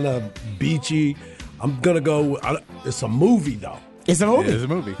 kind of beachy. I'm gonna go. It's a movie though. It's a movie. It is a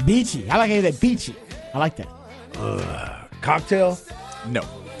movie. Beachy. I like that beachy. I like that. Cocktail. No.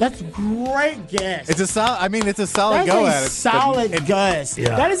 That's a great guess. It's a solid. I mean, it's a solid That's go a at it. solid guess.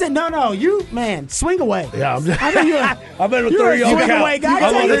 Yeah. That isn't. No. You, man, swing away. Yeah, I'm just, I know you're. I'm at a You're a 3-0 swing count. away guy.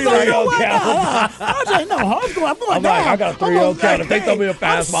 I'm Take a it slow. 3-0 You know what? count. I'm going I'm like, down. I got a 3-0 count. If they throw me a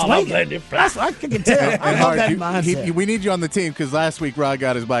fastball, I'm letting it fly. That's what I can tell. I And love Hart, that mindset. we need you on the team because last week Rod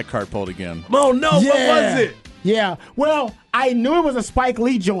got his black card pulled again. Oh no! What was it? Yeah. Well, I knew it was a Spike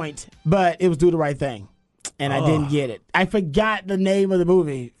Lee joint, but it was Do the Right Thing. And I didn't get it. I forgot the name of the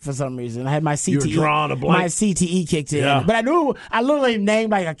movie for some reason. I had my CTE. were drawing a blank. My CTE kicked in. Yeah. But I knew, I literally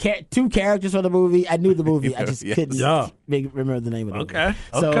named like two characters for the movie. I knew the movie. I just Yes. couldn't Yeah. remember the name of the movie. Okay.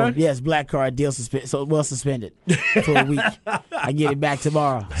 So, Okay. yes, black card deal suspended for a week. I get it back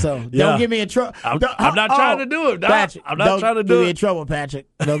tomorrow. So, Yeah. don't get me in trouble. I'm not trying to do it, Doc. Patrick, I'm not don't trying to get do me it. in trouble, Patrick.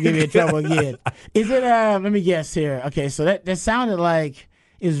 Don't get me in trouble again. Is it, let me guess here. Okay, so that sounded like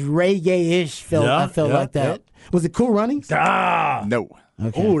is reggae-ish. I felt Yeah, like that. Was it Cool Runnings? Ah. No.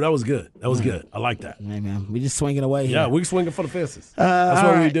 Okay. Oh, that was good. That was good. I like that. Hey, man, we just swinging away here. Yeah, we swinging for the fences. That's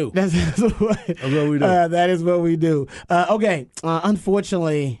what we do. That's what we do. That is what we do. Okay.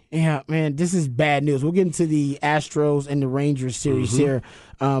 Unfortunately, yeah, man, this is bad news. We'll get into the Astros and the Rangers series here.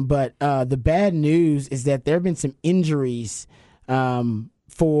 But the bad news is that there have been some injuries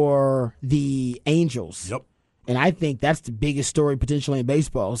for the Angels. Yep. And I think that's the biggest story potentially in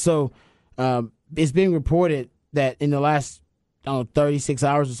baseball. So it's being reported that in the last 36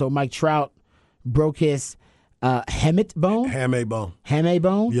 hours or so, Mike Trout broke his hamate bone. Hamate bone. Hamate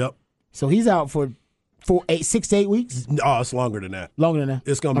bone. Yep. So he's out for 6 to 8 weeks. Oh, it's longer than that. Longer than that.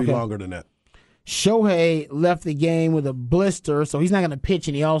 It's going to be Okay. longer than that. Shohei left the game with a blister, so he's not going to pitch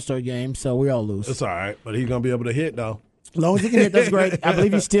in the All-Star game, so we all lose. It's all right, but he's going to be able to hit, though. As long as he can hit, that's great. I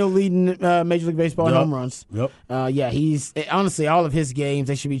believe he's still leading Major League Baseball in Yep. home runs. Yep. Yeah, he's honestly all of his games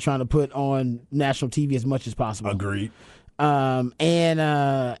they should be trying to put on national TV as much as possible. Agreed. And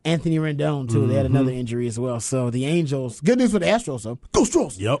Anthony Rendon too. They had another injury as well. So the Angels. Good news for the Astros, though. Go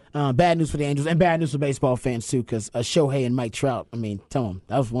Astros. Yep. Bad news for the Angels and bad news for baseball fans too, because Shohei and Mike Trout. I mean, tell them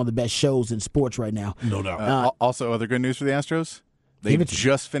that was one of the best shows in sports right now. No doubt. Also, other good news for the Astros. They Give it to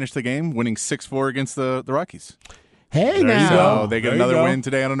just finished the game, winning 6-4 against the Rockies. Hey you now. go. So they get There you another go. win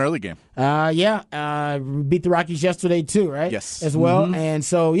today on an early game. Beat the Rockies yesterday too, right? Yes. As well. And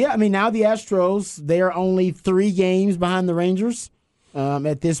so, yeah, I mean, now the Astros, they are only 3 games behind the Rangers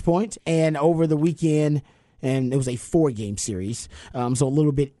at this point. And over the weekend, and it was a 4-game series. So a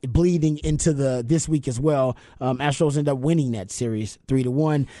little bit bleeding into this week as well. Astros end up winning that series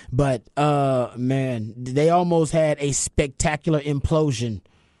 3-1, but man, they almost had a spectacular implosion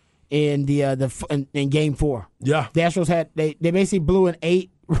in in Game 4. Yeah. The Astros they basically blew an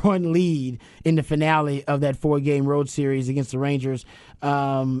 8-run lead in the finale of that 4-game road series against the Rangers,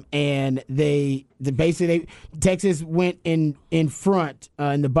 and Texas went in front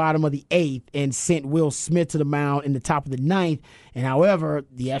in the bottom of the 8th and sent Will Smith to the mound in the top of the 9th. And however,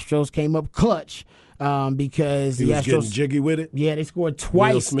 the Astros came up clutch. Because he the was Astros getting jiggy with it. Yeah, they scored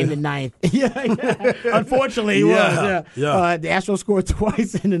twice in the 9th. yeah. Unfortunately, he was. Yeah. The Astros scored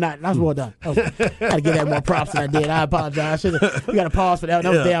twice in the 9th. That was well done. I got to give that more props than I did. I apologize. We got to pause for that.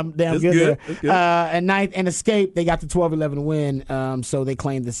 That was damn It's good. It's There. And 9th and escape. They got the 12-11 win. So they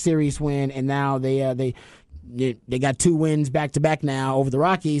claimed the series win, and now they got 2 wins back-to-back now over the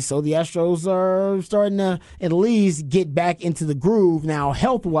Rockies, so the Astros are starting to at least get back into the groove. Now,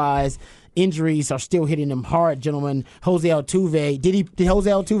 health-wise, injuries are still hitting them hard, gentlemen. Jose Altuve, did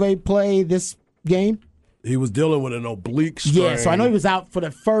Jose Altuve play this game? He was dealing with an oblique strain. Yeah, so I know he was out for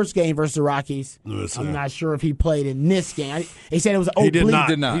the first game versus the Rockies. Listen. I'm not sure if he played in this game. He said it was oblique. He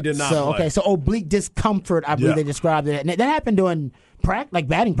did not. He did not. play. Okay, so oblique discomfort, I believe they described it. And that happened during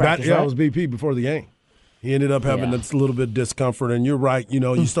batting practice, Yeah, right? it was BP before the game. He ended up having a little bit of discomfort, and you're right.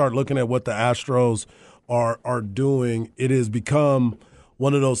 You start looking at what the Astros are doing. It has become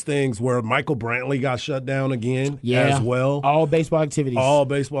one of those things where Michael Brantley got shut down again as well. All baseball activities.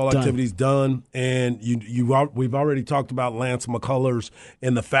 Activities done. And we've already talked about Lance McCullers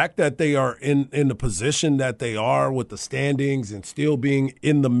and the fact that they are in the position that they are with the standings and still being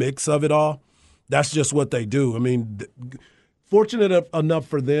in the mix of it all. That's just what they do. I mean, fortunate enough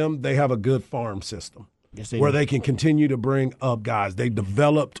for them, they have a good farm system. Yes, where they can continue to bring up guys. They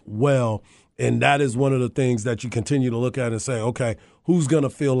developed well, and that is one of the things that you continue to look at and say, okay, who's going to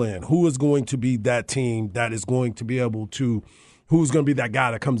fill in? Who is going to be that team that is going to be able to – who's going to be that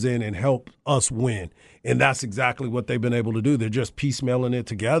guy that comes in and help us win? And that's exactly what they've been able to do. They're just piecemealing it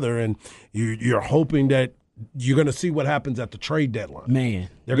together, and you're hoping that you're going to see what happens at the trade deadline. Man.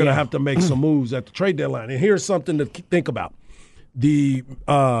 They're going to have to make some moves at the trade deadline. And here's something to think about. The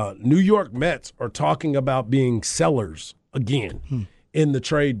New York Mets are talking about being sellers again in the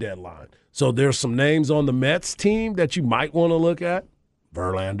trade deadline. So there's some names on the Mets team that you might want to look at.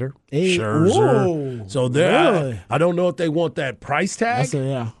 Verlander, Scherzer. Whoa, So really? I don't know if they want that price tag,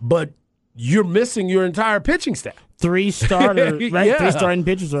 but you're missing your entire pitching staff. 3 starters, right? Yeah. 3 starting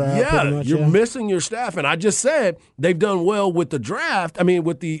pitchers are out pretty much, you're missing your staff. And I just said they've done well with the draft. I mean,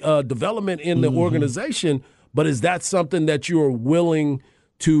 with the development in the organization. But is that something that you are willing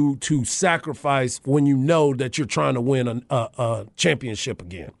to sacrifice when you know that you're trying to win a championship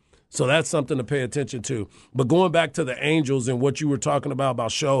again? So that's something to pay attention to. But going back to the Angels and what you were talking about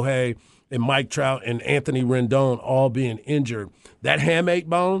Shohei and Mike Trout and Anthony Rendon all being injured, that hamate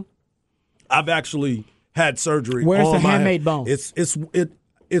bone, I've actually had surgery. Where's on the my hamate bone? It's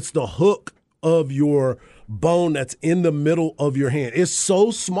the hook of your bone that's in the middle of your hand. It's so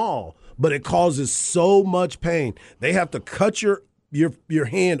small, but it causes so much pain. They have to cut your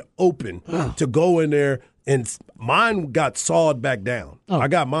hand open to go in there, and mine got sawed back down. I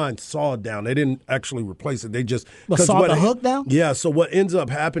got mine sawed down. They didn't actually replace it. They just sawed the hook down? Yeah, so what ends up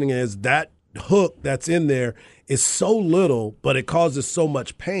happening is that hook that's in there is so little, but it causes so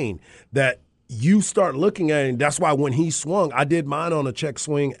much pain that you start looking at it, and that's why when he swung, I did mine on a check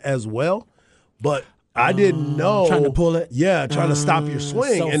swing as well, but I didn't know. Trying to pull it? Yeah, trying to stop your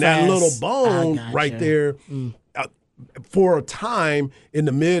swing. So and that fast. little bone I gotcha. right there, for a time in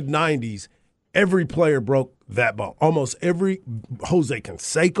the mid-'90s, every player broke that bone. Almost every – Jose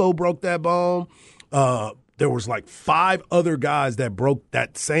Canseco broke that bone. There was like 5 other guys that broke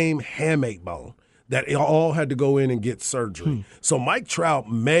that same hamate bone that all had to go in and get surgery. So Mike Trout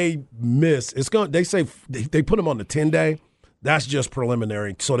may miss. They say they put him on the 10-day. That's just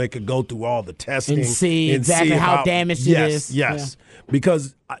preliminary, so they could go through all the testing And see exactly how damaged it is. Yes,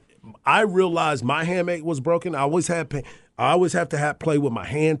 because I realized my hamate was broken. I always had pain. I always have to play with my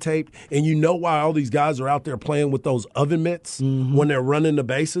hand taped. And you know why all these guys are out there playing with those oven mitts when they're running the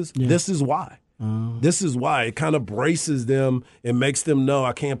bases? Yeah. This is why. This is why. It kind of braces them and makes them know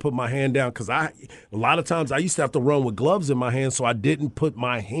I can't put my hand down, because a lot of times I used to have to run with gloves in my hand, so I didn't put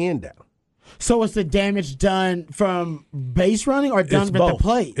my hand down. So is the damage done from base running or done It's with both. the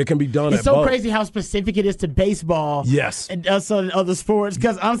plate? It can be done It's at so both. crazy how specific it is to baseball. Yes. And also in other sports.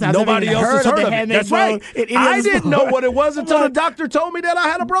 Because honestly, I've Nobody never else even has heard heard of of the it. handmade That's right. bone in any I other didn't sport. know what it was until the doctor told me that I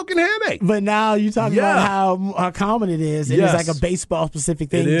had a broken hamate. But now you talk Yeah. about how common it is. It Yes. is like a baseball specific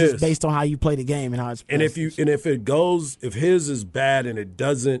thing, It just is. based on how you play the game and how it's. And played. if his is bad and it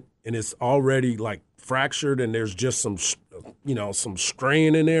doesn't, and it's already like fractured and there's just some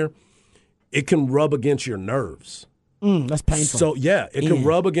strain in there, it can rub against your nerves. That's painful. So yeah, it can Yeah.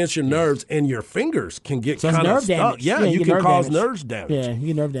 rub against your nerves, and your fingers can get So it's kind of nerve stuck. damage. Yeah, Yeah, you you can nerve cause damage. nerve damage. Yeah, you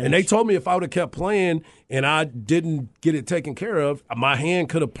get nerve damage. And they told me if I would have kept playing and I didn't get it taken care of, my hand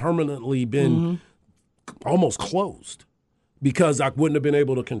could have permanently been almost closed because I wouldn't have been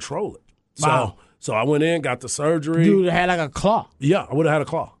able to control it. Wow. So I went in, got the surgery. Dude had like a claw. Yeah, I would have had a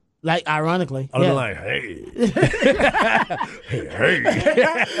claw. Like, ironically. I would yeah. have been like, hey.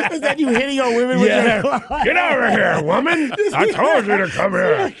 Is that you hitting on women with your claw? Get over here, woman. I told you to come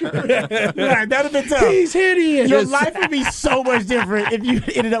here. Right, that would have been tough. He's hideous. Your life would be so much different if you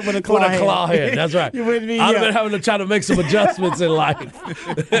ended up with a claw With a hand. claw head. That's right. You wouldn't be. I'd have yeah. been having to try to make some adjustments in life.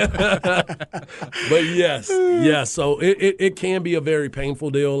 But yes. So it can be a very painful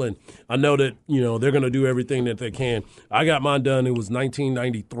deal, and I know that they're going to do everything that they can. I got mine done. It was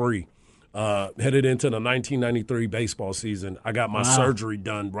 1993. Headed into the 1993 baseball season. I got my surgery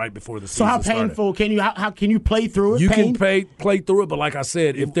done right before the So season how started. painful can you? How can you play through it? You Pain? can play through it, but like I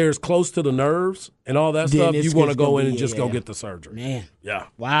said, if there's close to the nerves and all that Then stuff, it's you want to just go gonna in be- and just go yeah. get the surgery. Man. Yeah.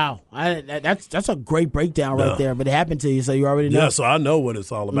 Wow, that's a great breakdown right Yeah. there. But it happened to you, so you already know. Yeah, so I know what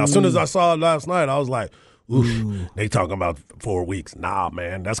it's all about. As soon as I saw it last night, I was like, oof, they talking about 4 weeks. Nah,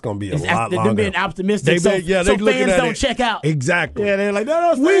 man, that's going to be a lot They're longer. being optimistic. so they so looking fans at don't it. check out. Exactly. Yeah, they're like,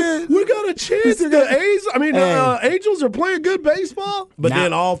 no, We got a chance. The Angels are playing good baseball, but Now-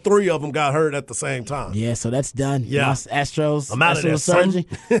 then all three of them got hurt at the same time. Yeah, so that's done. Yeah. Now, Astros. I'm out of there, Astros son. surgery.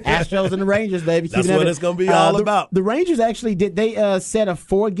 Astros and the Rangers, baby. That's Keeping what it- it's gonna be all about. The Rangers actually did. They set a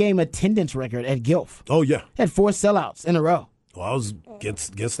 4-game attendance record at Gilf. Oh, yeah. Had 4 sellouts in a row. Well, I was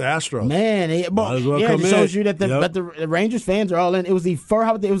against the Astros. Man, Might as well yeah, come it shows in. you that Yep. the Rangers fans are all in. It was the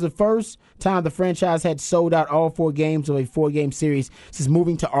first time the franchise had sold out all 4 games of a 4-game series since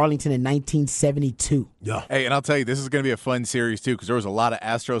moving to Arlington in 1972. Yeah. Hey, and I'll tell you, this is going to be a fun series, too, because there was a lot of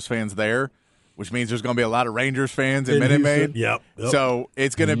Astros fans there, which means there's going to be a lot of Rangers fans in In Minute Houston. Maid. Yep. So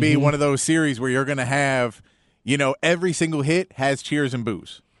it's going to be one of those series where you're going to have, every single hit has cheers and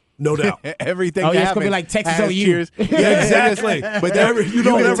boos. No doubt. Everything Oh, yeah, that it's gonna be happens like Texas has OU. cheers. Yeah, Exactly. But You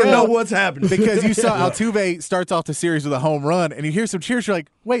don't can ever tell know what's happening. because you saw Altuve starts off the series with a home run, and you hear some cheers. You're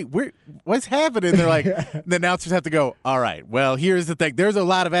like, "Wait, what's happening?" They're like, the announcers have to go. All right, well, here's the thing. There's a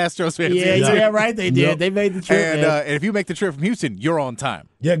lot of Astros fans. Yeah, here, too." yeah, right. They did. Yep. They made the trip. And, man. and if you make the trip from Houston, you're on time.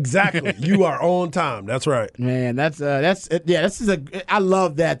 Yeah, exactly. You are on time. That's right. Man, this is I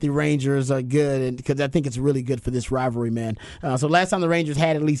love that the Rangers are good, and because I think it's really good for this rivalry, man. So last time the Rangers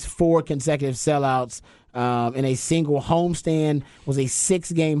had at least 4 consecutive sellouts in a single homestand was a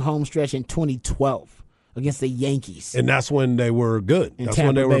 6-game home stretch in 2012 against the Yankees. And that's when they were good. And That's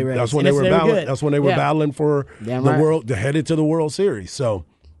when they Tampa Bay were. Rays. That's when And they were they were battling. good. That's when they were Yeah. battling for Damn the right. world, headed to the World Series. So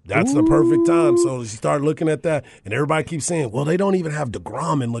that's the perfect time. So you start looking at that, and everybody keeps saying, "Well, they don't even have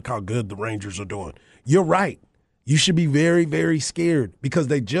DeGrom, and look how good the Rangers are doing." You're right. You should be very, very scared because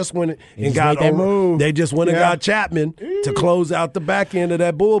they just went and just got made that move. They just went and Yeah. got Chapman to close out the back end of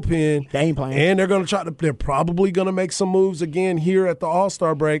that bullpen. They ain't playing. And they're going to try to. They're probably going to make some moves again here at the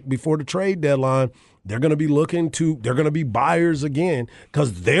All-Star break before the trade deadline. They're going to be they're going to be buyers again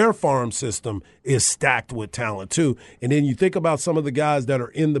because their farm system is stacked with talent too. And then you think about some of the guys that are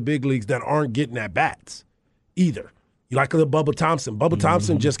in the big leagues that aren't getting at bats either. You like the Bubba Thompson. Bubba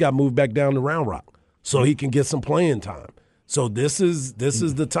Thompson just got moved back down to Round Rock so he can get some playing time. So this is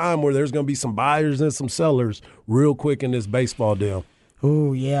the time where there's going to be some buyers and some sellers real quick in this baseball deal.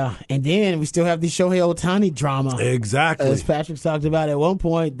 Oh yeah, and then we still have the Shohei Ohtani drama. Exactly. As Patrick talked about at one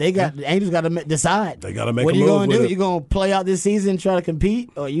point, the Angels got to decide. They gotta make what a are you move gonna with do? it. You gonna play out this season, try to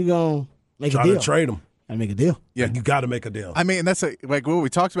compete, or you gonna make Try a deal? to trade them. Gotta make a deal. Yeah. You got to make a deal. I mean, that's like what we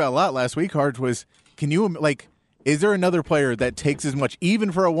talked about a lot last week, Hart, was is there another player that takes as much,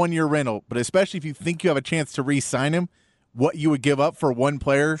 even for a 1-year rental, but especially if you think you have a chance to re-sign him, what you would give up for one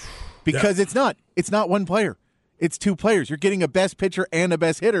player? Because it's not one player. It's 2 players. You're getting a best pitcher and a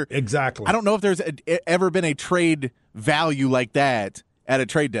best hitter. Exactly. I don't know if there's ever been a trade value like that at a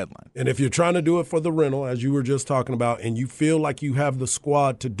trade deadline. And if you're trying to do it for the rental, as you were just talking about, and you feel like you have the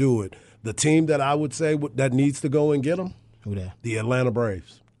squad to do it, the team that I would say that needs to go and get them, Who that? the Atlanta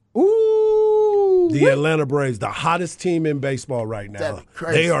Braves. Ooh. The Atlanta Braves, the hottest team in baseball right now. That'd be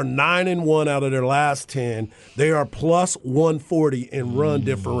crazy. They are 9-1 out of their last 10. They are plus 140 in run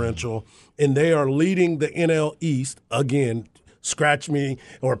differential, and they are leading the NL East again. Scratch me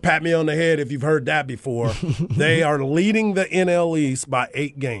or pat me on the head if you've heard that before. They are leading the NL East by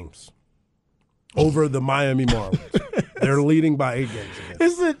 8 games over the Miami Marlins. They're leading by 8 games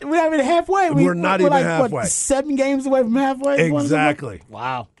again. We're not even halfway. We're not even like, halfway. What, 7 games away from halfway? Exactly.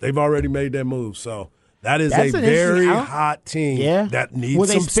 Wow. They've already made that move. So that is That's a an very interesting- hot team Yeah. that needs Will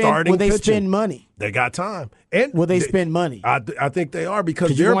they some spend, starting Will they pitching. spend money? They got time. And Will they spend money? I think they are because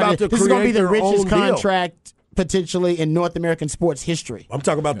 'Cause you they're wanna- about to this create is going to be the their richest own deal. contract potentially in North American sports history. I'm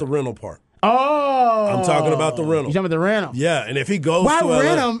talking about the rental part. Oh. I'm talking about the rental. You're talking about the rental. Yeah, and if he goes Why to LA,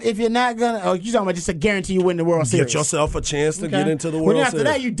 rent them if you're not going to? Oh, you're talking about just a guarantee you win the World Series. get yourself a chance to get into the Well, World then after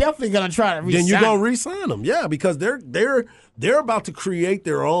Series. that, you're definitely going to try to re-sign. Then you're gonna re-sign them, yeah, because they're about to create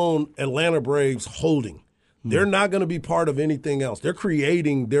their own Atlanta Braves holding. They're not going to be part of anything else. They're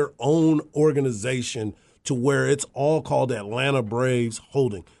creating their own organization to where it's all called Atlanta Braves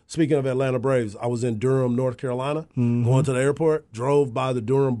Holding. Speaking of Atlanta Braves, I was in Durham, North Carolina, going to the airport, drove by the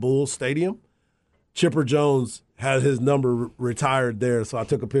Durham Bulls Stadium. Chipper Jones had his number retired there, so I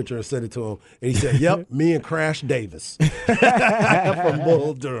took a picture and sent it to him. And he said, yep, me and Crash Davis from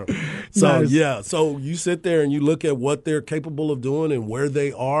Bull Durham. So, Nice. yeah, so you sit there and you look at what they're capable of doing and where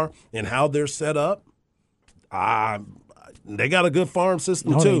they are and how they're set up. They got a good farm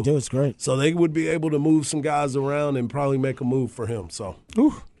system, No, too. they do. It's great. So they would be able to move some guys around and probably make a move for him. So,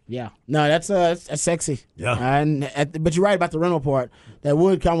 Yeah. No, that's sexy. Yeah. But you're right about the rental part. That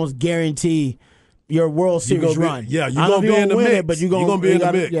would almost guarantee your World Series gonna be- run. yeah, you're I don't know gonna if be in the win mix. it, but you're You're gonna be in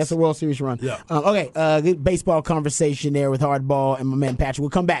the mix. Yeah, it's a World Series run. Yeah. Okay. Good baseball conversation there with Hardball and my man Patrick. We'll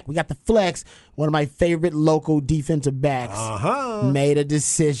come back. We got the flex. One of my favorite local defensive backs made a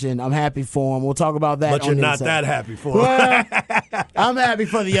decision. I'm happy for him. We'll talk about that. but on you're the not inside. that happy for him. Well, I'm happy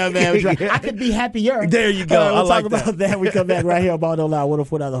for the young man. I could be happier. There you go. We'll I like talk about that. We come back right here on Ball Don't Lie.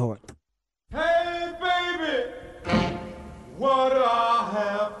 104 Other Horn. Hey, baby, what do I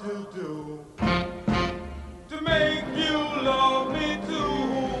have to do to make you love me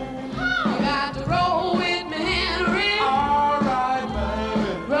too? Got to roll with me, Henry. All right,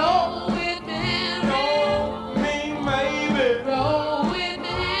 baby. Roll with me, Henry. Don't mean maybe. Roll with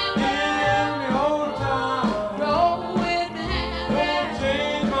me, Henry. In the old time. Roll with me, Won't Henry.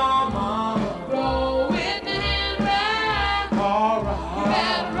 change my mind. Roll with me, Henry. All right.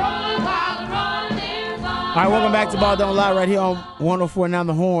 Got to roll while the rolling is on. All right, welcome back to Ball Don't Lie right here on 104.9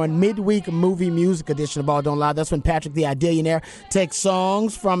 The Horn. Midweek movie music edition of Ball Don't Lie. That's when Patrick the Idillionaire takes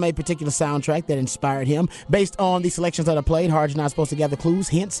songs from a particular soundtrack that inspired him. Based on the selections that are played, Hard's not supposed to gather clues,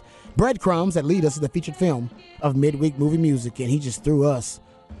 hints, breadcrumbs that lead us to the featured film of midweek movie music. And he just threw us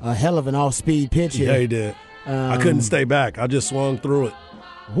a hell of an off-speed pitch here. Yeah, he did. I couldn't stay back. I just swung through it.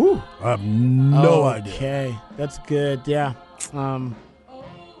 Woo. I have no idea. Okay, that's good. Yeah.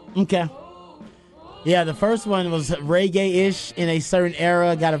 Okay. Yeah, the first one was reggae-ish in a certain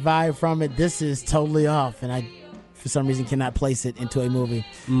era. Got a vibe from it. This is totally off, and I, for some reason, cannot place it into a movie.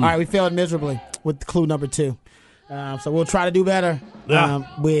 All right, we failed miserably with clue number 2. So we'll try to do better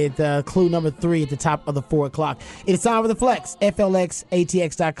with clue number 3 at the top of the 4 o'clock. It's time for the flex.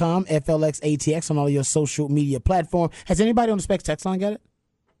 FLXATX.com, FLXATX on all your social media platform. Has anybody on the Specs text line got it?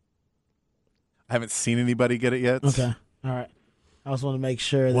 I haven't seen anybody get it yet. Okay. All right. I just want to make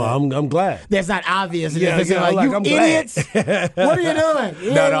sure that Well, I'm glad. that's not obvious. Yeah, It's yeah, like, like, you I'm glad. idiots. What are you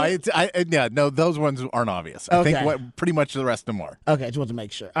doing? No, those ones aren't obvious. I Okay. think pretty much the rest of them are. Okay, just want to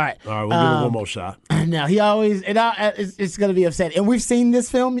make sure. All right. All right, we'll give it one more shot. Now, he always, it's going to be upset. And we've seen this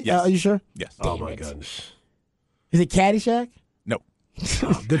film. Yes. Are you sure? Yes. Oh, my goodness. Is it Caddyshack? No.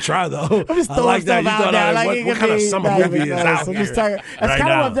 Good try, though. I'm just I throwing like that. stuff You out thought, there. what, it what could kind of be summer not movie even is close. out I'm here just talking, that's right kind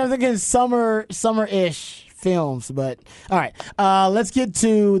now? of what I'm thinking, summer-ish films. But, all right. Let's get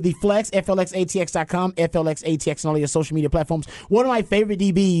to the flex, FLXATX.com, FLXATX on all your social media platforms. One of my favorite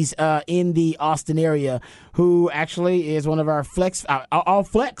DBs in the Austin area, who actually is one of our flex, all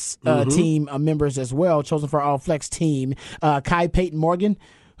flex team members as well, chosen for our all flex team, Kai Peyton Morgan,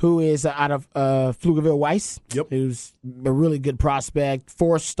 who is out of Pflugerville Weiss, who's a really good prospect,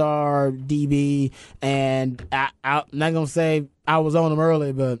 4-star DB, and I'm not going to say I was on him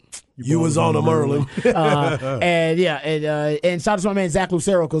early, but You was on him early. and shout out to my man Zach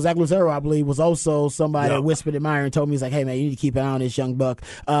Lucero, because Zach Lucero, I believe, was also somebody that whispered in my ear and told me, he's like, hey, man, you need to keep an eye on this young buck.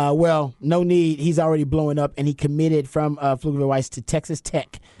 Well, no need. He's already blowing up, and he committed from Pflugerville Weiss to Texas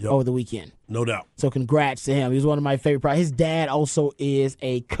Tech over the weekend. No doubt. So congrats to him. He's one of my favorite. His dad also is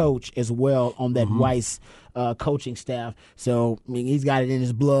a coach as well on that Weiss coaching staff. So I mean, he's got it in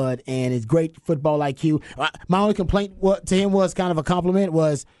his blood, and it's great football IQ. My only complaint to him was kind of a compliment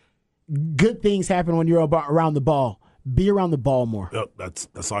was good things happen when you're around the ball. Be around the ball more. Yep,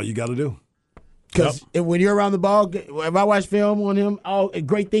 that's all you got to do. Because when you're around the ball, if I watch film on him,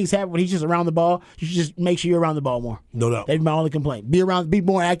 great things happen when he's just around the ball. You should just make sure you're around the ball more. No doubt. That's my only complaint. Be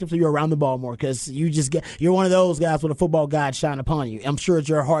more active so you're around the ball more. Because you're one of those guys with a football god shine upon you. I'm sure it's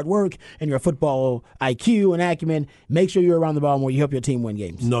your hard work and your football IQ and acumen. Make sure you're around the ball more. You help your team win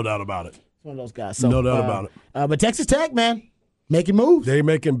games. No doubt about it. One of those guys. So, No doubt about it. But Texas Tech, man, making moves. They're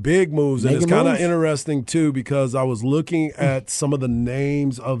making big moves, and Making it's kind of moves. interesting, too, because I was looking at some of the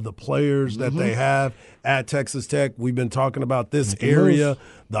names of the players that they have at Texas Tech. We've been talking about this area,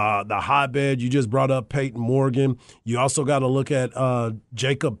 the hotbed. You just brought up Peyton Morgan. You also got to look at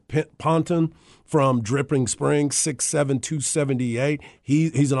Jacob Ponton from Dripping Springs, 6'7", 278.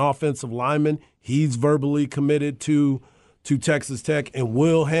 He's an offensive lineman. He's verbally committed to Texas Tech. And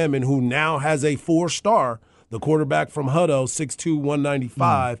Will Hammond, who now has a 4-star, the quarterback from Hutto, 6'2",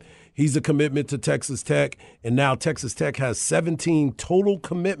 195. He's a commitment to Texas Tech. And now Texas Tech has 17 total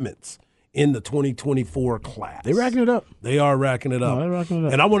commitments in the 2024 class. They're racking it up. They are racking it up. they're racking it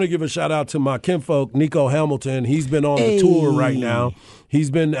up. And I want to give a shout out to my kinfolk, Nico Hamilton. He's been on the tour right now. He's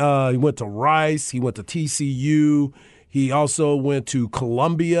been he went to Rice, he went to TCU. He also went to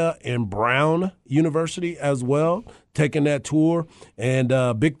Columbia and Brown University as well, taking that tour. And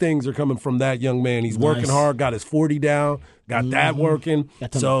big things are coming from that young man. He's working hard, got his 40 down, got that working.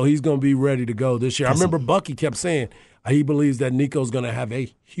 So he's going to be ready to go this year. I remember Bucky kept saying he believes that Nico's going to have a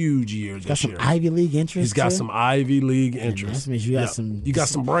huge year this year. Got some Ivy League interest. He's got too? some Ivy League interest. That means you got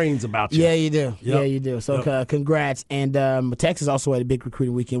some brains about you. Yeah, you do. Yep. Yeah, you do. So congrats. And Texas also had a big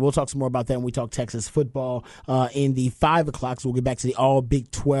recruiting weekend. We'll talk some more about that when we talk Texas football in the 5 o'clock. So we'll get back to the all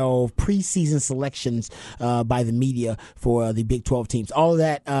Big 12 preseason selections by the media for the Big 12 teams. All of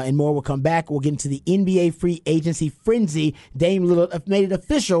that and more will come back. We'll get into the NBA free agency frenzy. Dame Lillard made it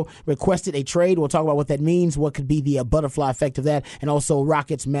official, requested a trade. We'll talk about what that means, what could be the butterfly effect of that, and also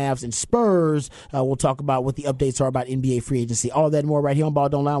Rockets, Mavs, and Spurs. We'll talk about what the updates are about NBA free agency. All that and more right here on Ball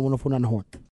Don't Lie, 104.9 The Horn.